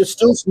 So it's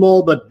still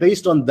small, but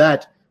based on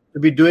that, to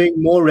be doing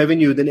more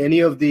revenue than any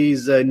of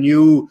these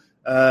new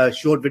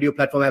short video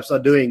platform apps are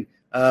doing,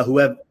 who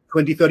have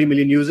 20, 30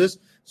 million users.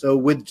 So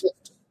with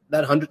just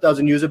that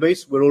 100,000 user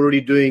base, we're already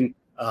doing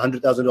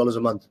 $100,000 a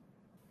month.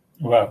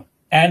 Wow.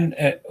 And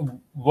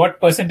what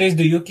percentage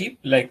do you keep?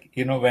 Like,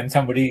 when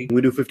somebody...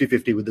 We do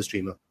 50-50 with the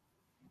streamer.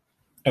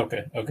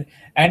 Okay.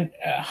 And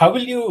how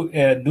will you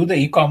do the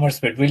e-commerce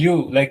bit? Will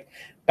you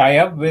tie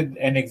up with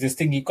an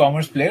existing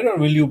e-commerce player, or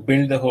will you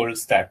build the whole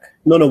stack?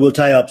 No, we'll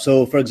tie up.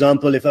 So, for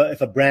example, if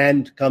a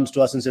brand comes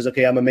to us and says,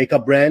 okay, I'm a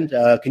makeup brand,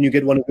 can you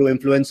get one of your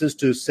influencers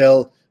to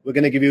sell? We're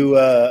going to give you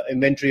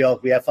inventory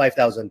of, we have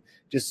 5,000,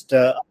 just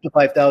up to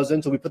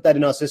 5,000. So we put that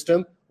in our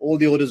system. All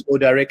the orders go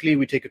directly.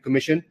 We take a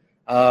commission,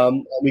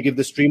 and we give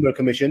the streamer a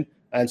commission.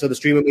 And so the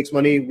streamer makes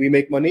money, we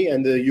make money,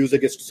 and the user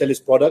gets to sell his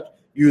product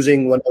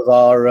using one of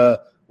our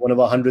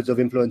hundreds of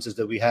influencers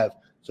that we have.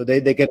 So they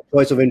get a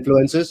choice of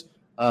influencers.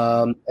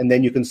 And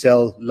then you can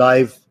sell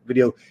live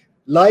video.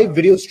 Live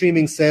video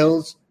streaming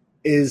sales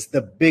is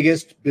the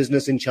biggest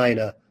business in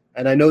China.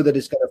 And I know that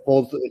it's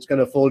going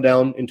to fall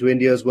down into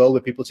India as well,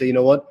 where people say, you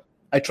know what,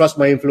 I trust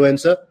my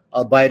influencer.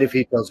 I'll buy it if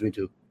he tells me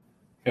to.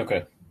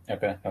 Okay.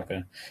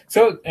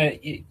 So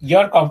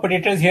your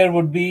competitors here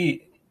would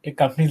be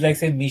companies like,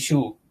 say,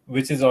 Mishu,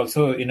 which is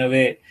also in a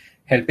way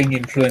helping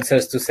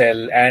influencers to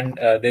sell. And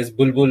there's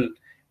Bulbul.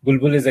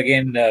 Bulbul is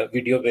again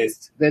video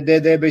based.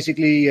 They're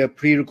basically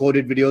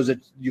pre-recorded videos that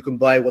you can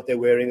buy what they're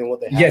wearing and what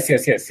they have. Yes.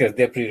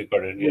 They're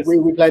pre-recorded. Yes.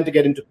 We plan to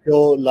get into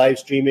pure live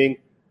streaming.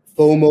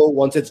 FOMO,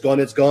 once it's gone,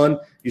 it's gone.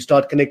 You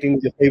start connecting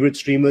with your favorite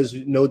streamers,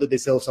 know that they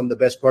sell some of the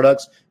best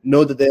products,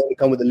 know that they only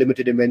come with a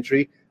limited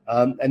inventory,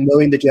 and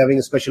knowing that you're having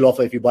a special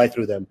offer if you buy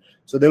through them.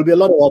 So there'll be a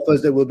lot of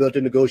offers that we'll be able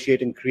to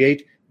negotiate and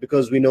create,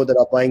 because we know that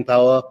our buying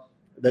power,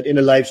 that in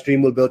a live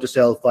stream we'll be able to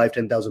sell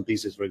 5,000-10,000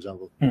 pieces, for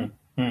example.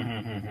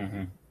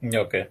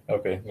 Okay,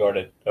 got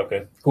it.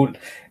 Okay, cool.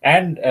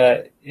 And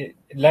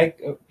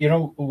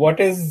what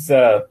is?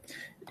 I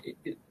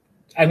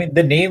mean,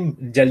 the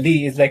name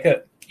Jaldi is like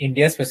a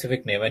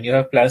India-specific name, and you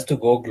have plans to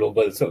go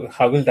global. So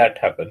how will that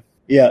happen?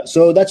 Yeah,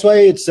 so that's why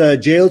it's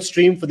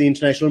JLStream for the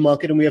international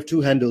market, and we have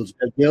two handles: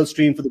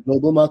 JLStream for the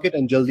global market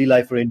and Jaldi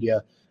Life for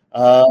India.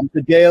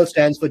 The JL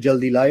stands for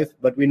Jaldi Life,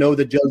 but we know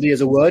that Jaldi as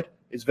a word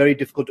is very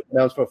difficult to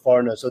pronounce for a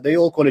foreigner, so they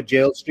all call it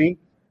JLStream.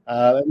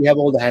 We have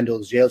all the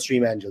handles,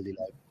 JLStream and Jaldi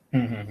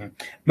Life.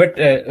 But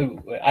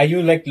are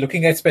you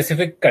looking at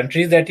specific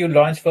countries that you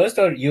launch first,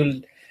 or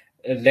you'll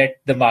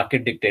let the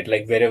market dictate,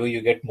 like wherever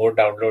you get more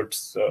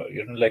downloads,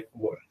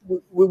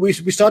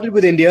 We started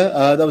with India.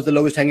 That was the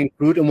lowest hanging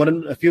fruit,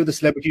 and a few of the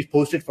celebrities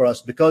posted for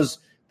us because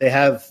they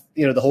have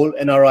the whole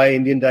NRI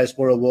Indian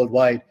diaspora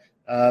worldwide.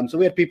 So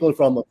we had people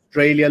from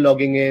Australia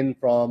logging in,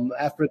 from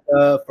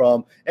Africa,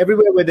 from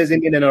everywhere where there's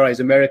Indian NRIs,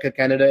 America,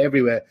 Canada,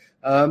 everywhere.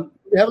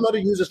 We have a lot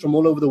of users from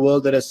all over the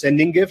world that are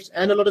sending gifts,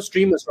 and a lot of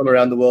streamers from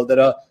around the world that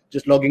are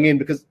just logging in,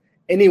 because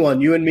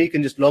anyone, you and me,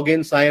 can just log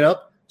in, sign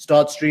up,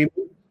 start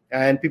streaming,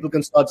 and people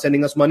can start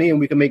sending us money and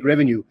we can make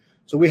revenue.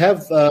 So we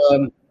have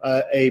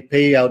a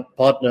payout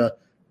partner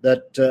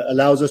that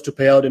allows us to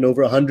pay out in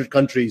over 100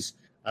 countries.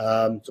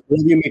 So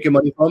wherever you make your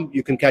money from,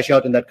 you can cash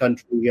out in that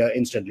country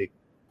instantly.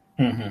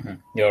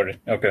 Got it.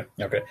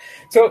 Okay.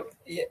 So,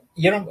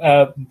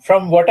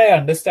 from what I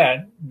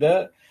understand,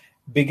 the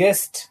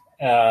biggest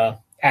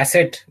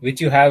asset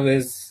which you have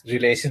is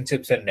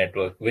relationships and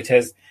network, which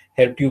has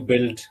helped you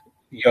build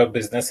your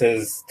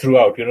businesses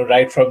throughout,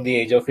 right from the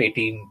age of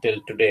 18 till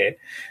today.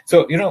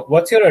 So,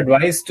 what's your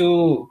advice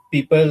to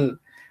people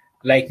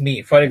like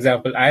me? For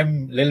example,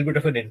 I'm a little bit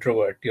of an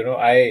introvert.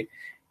 I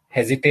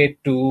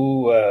hesitate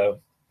to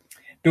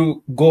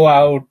go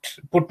out,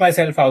 put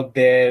myself out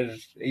there,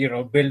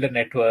 build a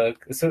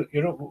network. So,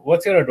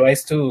 what's your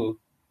advice to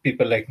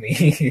people like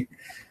me?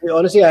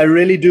 Honestly, I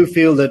really do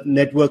feel that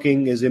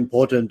networking is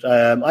important.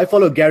 I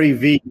follow Gary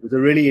Vee, who's a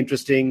really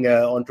interesting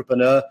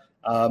entrepreneur.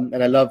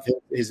 And I love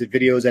his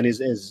videos, and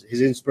his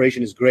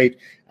inspiration is great.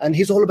 And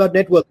he's all about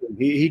networking.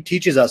 He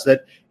teaches us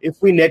that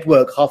if we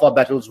network, half our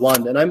battle's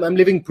won. And I'm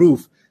living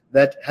proof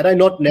that had I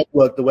not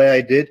networked the way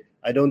I did,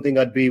 I don't think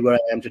I'd be where I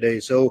am today.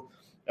 So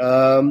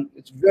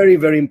it's very,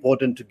 very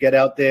important to get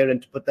out there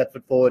and to put that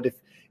foot forward.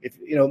 If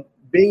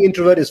being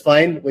introvert is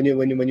fine when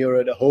you're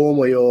at home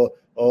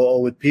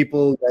or with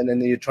people, and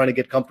then you're trying to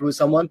get comfortable with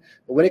someone.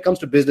 But when it comes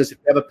to business, if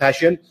you have a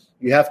passion,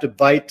 you have to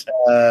bite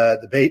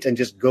the bait and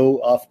just go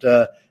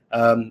after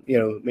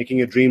making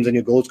your dreams and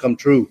your goals come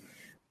true.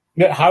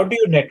 How do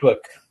you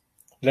network?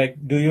 Like,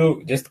 do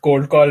you just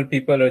cold call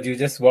people, or do you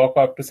just walk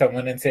up to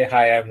someone and say,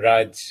 "Hi, I'm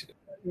Raj"?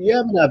 Yeah,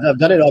 I mean, I've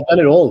done it. I've done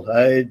it all.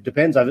 It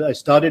depends. I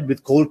started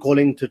with cold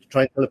calling to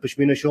try and sell a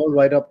Pashmina shawl,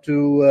 right up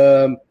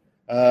to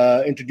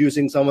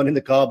introducing someone in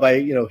the car by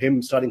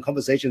him starting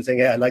conversation, saying,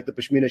 "Hey, I like the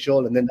Pashmina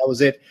shawl," and then that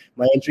was it.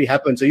 My entry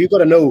happened. So you got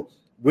to know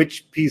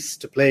which piece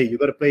to play. You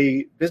got to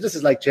play. Business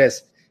is like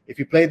chess. If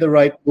you play the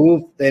right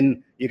move,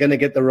 then you're going to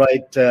get the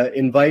right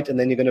invite, and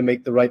then you're going to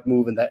make the right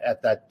move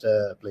at that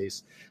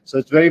place. So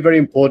it's very, very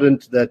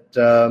important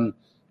that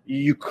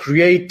you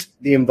create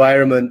the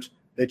environment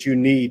that you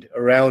need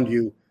around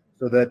you,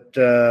 so that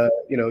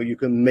you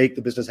can make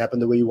the business happen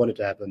the way you want it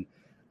to happen.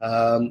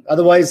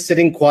 Otherwise,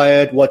 sitting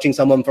quiet, watching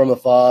someone from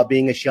afar,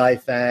 being a shy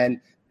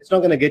fan, it's not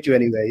going to get you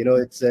anywhere.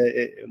 It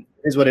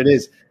is what it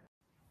is.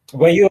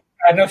 Were you a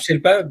fan of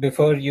Shilpa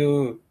before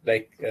you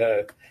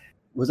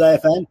Was I a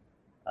fan?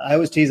 I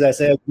always tease. I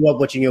say I grew up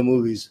watching your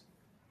movies.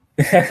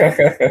 She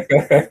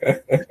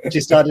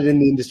started in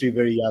the industry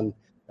very young.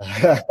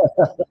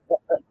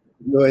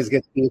 You always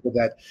get teased for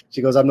that.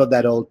 She goes, "I'm not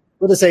that old.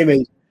 We're the same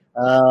age."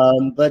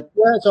 But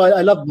yeah, so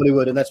I love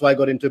Bollywood, and that's why I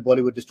got into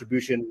Bollywood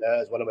distribution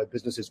as one of my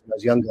businesses when I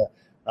was younger.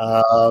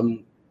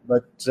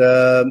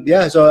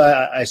 So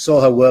I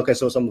saw her work. I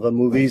saw some of her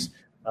movies,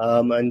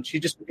 and she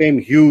just became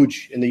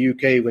huge in the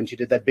UK when she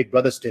did that Big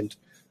Brother stint.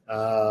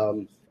 I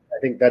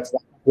think that's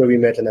where we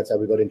met, and that's how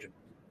we got introduced.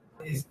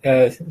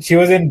 She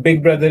was in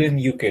Big Brother in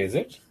UK, is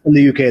it? In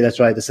the UK,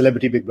 that's right, the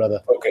Celebrity Big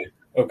Brother. Okay.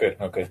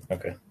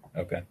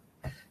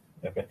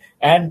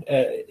 And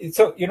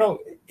so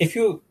if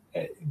you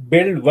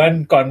build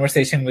one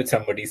conversation with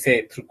somebody,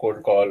 say through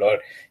cold call, or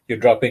you're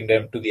dropping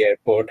them to the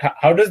airport,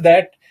 how does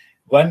that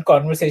one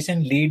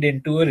conversation lead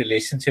into a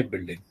relationship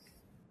building?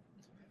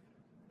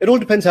 It all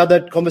depends how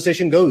that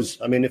conversation goes.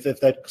 I mean, if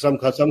that some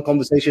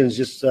conversations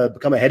just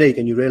become a headache,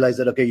 and you realize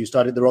that, okay, you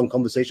started the wrong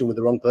conversation with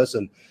the wrong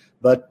person.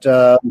 But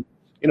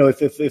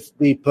if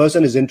the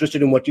person is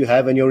interested in what you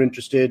have, and you're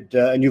interested,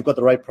 and you've got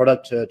the right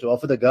product to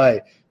offer the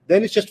guy,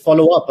 then it's just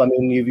follow up. I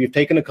mean, you've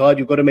taken a card,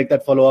 you've got to make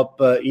that follow up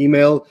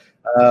email.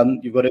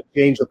 You've got to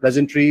change the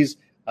pleasantries.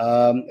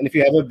 And if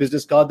you have a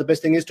business card, the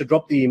best thing is to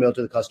drop the email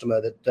to the customer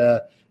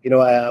that,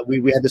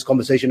 we had this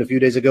conversation a few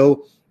days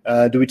ago.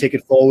 Do we take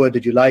it forward?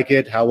 Did you like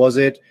it? How was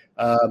it?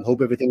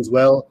 Hope everything's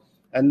well.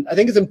 And I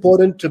think it's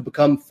important to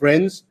become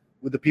friends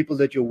with the people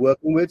that you're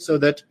working with, so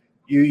that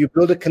you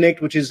build a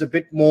connect, which is a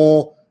bit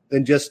more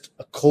than just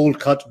a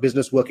cold cut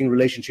business working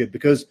relationship.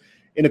 Because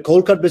in a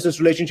cold cut business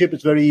relationship,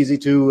 it's very easy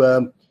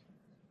to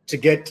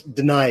get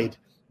denied.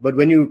 But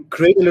when you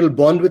create a little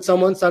bond with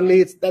someone, suddenly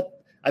it's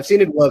that I've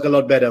seen it work a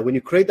lot better. When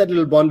you create that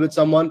little bond with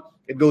someone,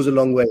 it goes a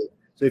long way.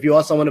 So if you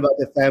ask someone about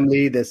their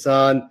family, their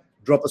son,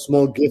 drop a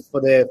small gift for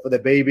their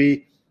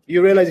baby,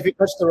 you realize if you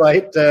touch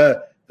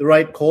the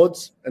right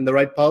chords and the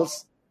right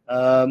pulse,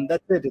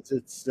 that's it.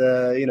 It's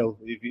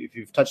if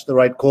you've touched the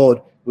right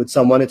chord with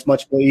someone, it's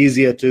much more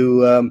easier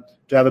to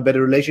have a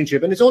better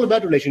relationship. And it's all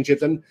about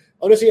relationships. And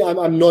honestly,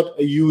 I'm not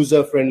a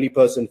user-friendly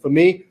person. For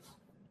me,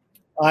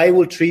 I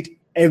will treat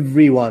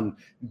everyone,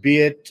 be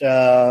it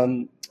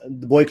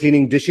the boy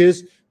cleaning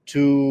dishes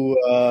to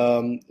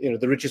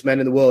the richest man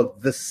in the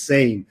world, the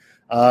same.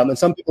 And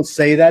some people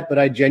say that, but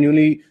I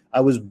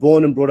was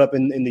born and brought up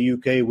in the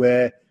UK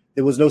where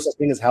there was no such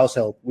thing as house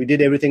help. We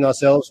did everything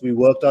ourselves. We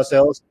worked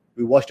ourselves.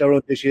 We washed our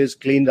own dishes,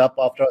 cleaned up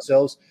after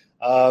ourselves.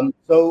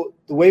 So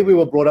the way we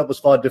were brought up was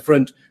far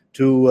different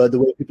to the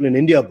way people in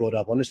India are brought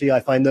up. Honestly, I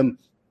find them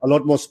a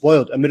lot more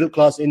spoiled. A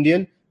middle-class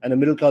Indian and a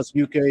middle-class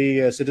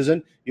UK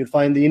citizen, you'd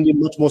find the Indian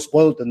much more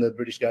spoiled than the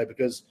British guy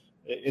because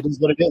it is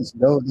what it is.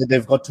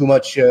 They've got too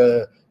much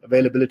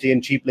availability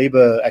and cheap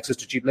labor, access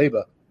to cheap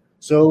labor.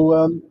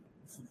 So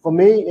for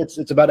me,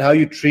 it's about how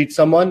you treat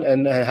someone,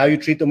 and how you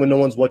treat them when no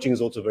one's watching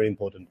is also very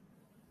important.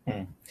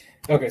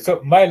 Okay,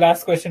 so my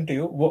last question to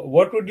you: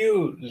 what would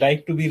you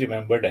like to be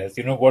remembered as?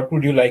 What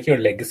would you like your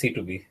legacy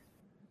to be?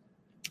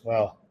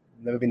 Wow,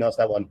 never been asked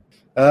that one.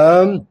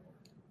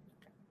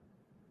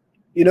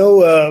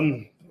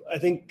 I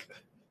think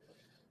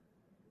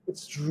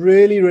it's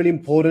really, really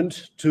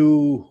important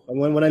to,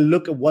 when I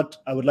look at what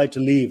I would like to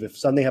leave, if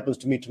something happens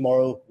to me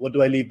tomorrow, what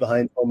do I leave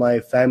behind for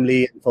my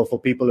family and for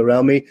people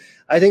around me?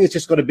 I think it's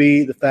just got to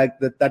be the fact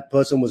that that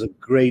person was a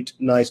great,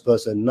 nice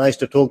person, nice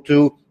to talk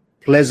to,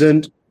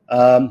 pleasant.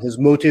 His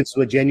motives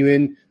were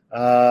genuine. He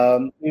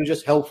was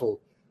just helpful.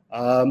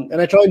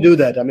 And I try and do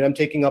that. I mean, I'm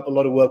taking up a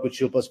lot of work with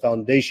Shilpa's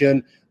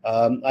foundation.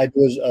 I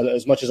do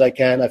as much as I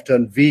can. I've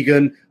turned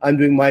vegan. I'm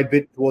doing my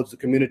bit towards the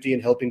community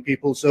and helping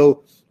people.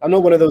 So I'm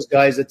not one of those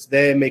guys that's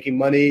there making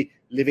money,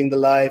 living the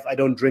life. I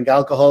don't drink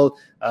alcohol.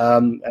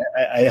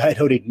 I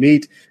don't eat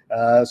meat.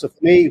 So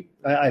for me,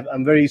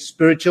 I'm very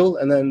spiritual,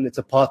 and then it's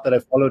a path that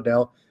I've followed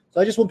now.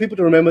 So I just want people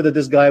to remember that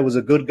this guy was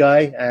a good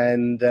guy,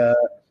 and I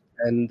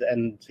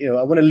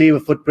want to leave a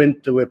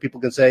footprint to where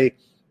people can say,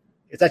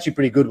 it's actually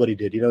pretty good what he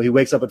did. He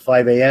wakes up at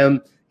 5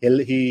 a.m.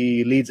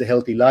 He leads a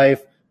healthy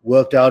life,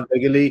 worked out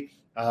regularly.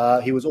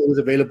 He was always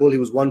available. He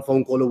was one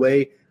phone call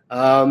away.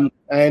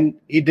 And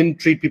he didn't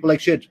treat people like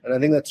shit. And I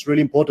think that's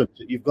really important.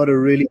 You've got to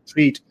really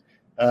treat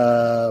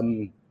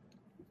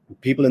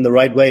people in the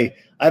right way.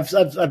 I've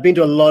been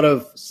to a lot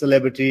of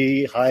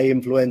celebrity, high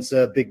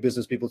influencer, big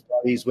business people's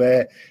parties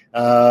where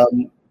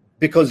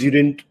because you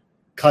didn't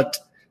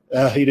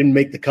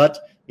make the cut,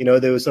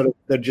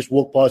 they just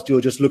walk past you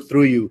or just look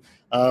through you.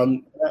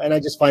 And I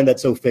just find that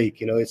so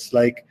fake. It's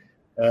like,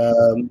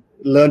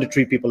 learn to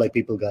treat people like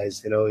people,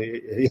 guys. There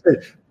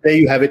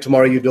you have it,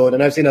 tomorrow you don't.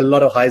 And I've seen a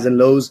lot of highs and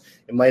lows.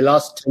 In my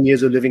last 10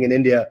 years of living in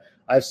India,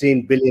 I've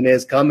seen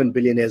billionaires come and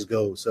billionaires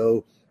go.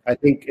 So I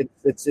think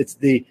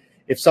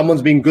if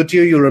someone's being good to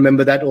you, you'll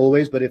remember that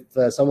always. But if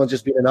someone's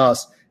just been an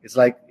ass, it's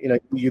like,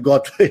 you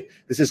got,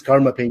 this is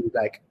karma paying you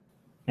back.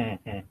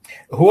 Mm-hmm.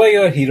 Who are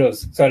your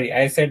heroes? Sorry,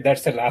 I said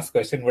that's the last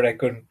question, but I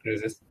couldn't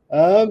resist.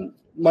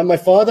 My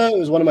father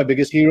was one of my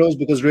biggest heroes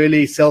because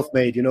really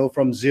self-made,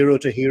 from zero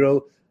to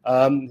hero.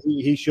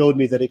 He showed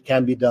me that it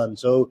can be done.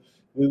 So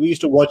we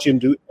used to watch him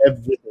do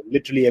everything,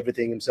 literally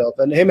everything himself.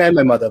 And him and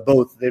my mother,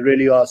 both, they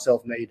really are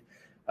self-made.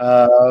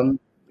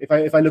 If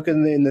I look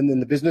in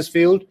the business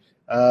field,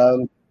 I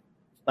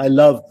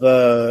love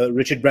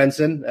Richard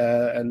Branson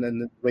and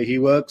the way he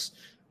works.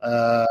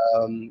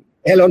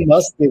 Elon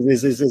Musk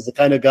is the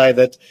kind of guy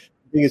that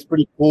I think is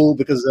pretty cool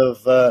because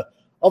of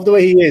the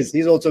way he is.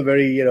 He's also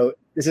very,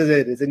 this is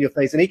it, it's in your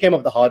face. And he came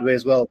up the hard way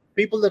as well.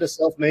 People that are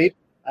self-made,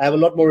 I have a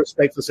lot more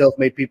respect for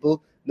self-made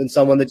people than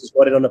someone that just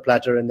got it on a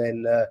platter and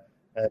then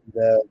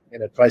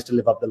tries to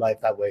live up the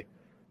life that way.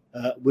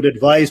 Would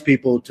advise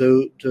people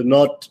to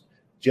not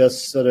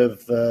just sort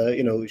of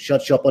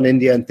shut shop on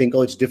India and think,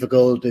 oh, it's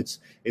difficult, it's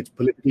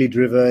politically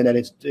driven, and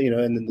it's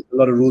and a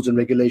lot of rules and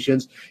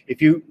regulations.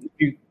 If you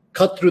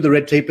cut through the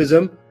red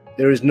tapeism,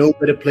 there is no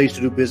better place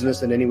to do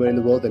business than anywhere in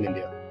the world than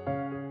India.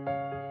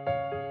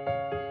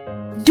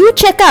 Do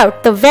check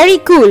out the very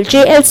cool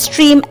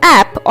JLStream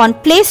app on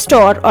Play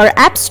Store or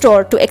App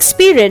Store to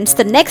experience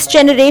the next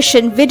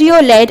generation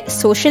video-led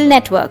social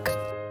network.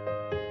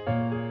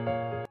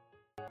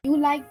 If you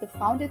like the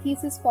Founder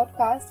Thesis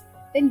podcast,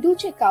 then do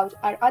check out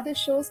our other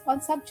shows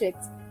on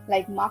subjects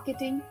like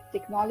marketing,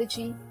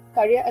 technology,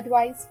 career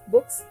advice,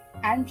 books,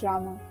 and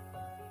drama.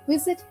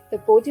 Visit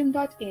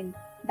thepodium.in,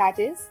 that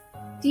is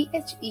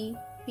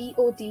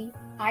thepodium.in,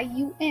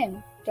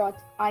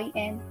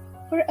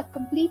 for a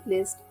complete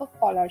list of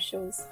all our shows.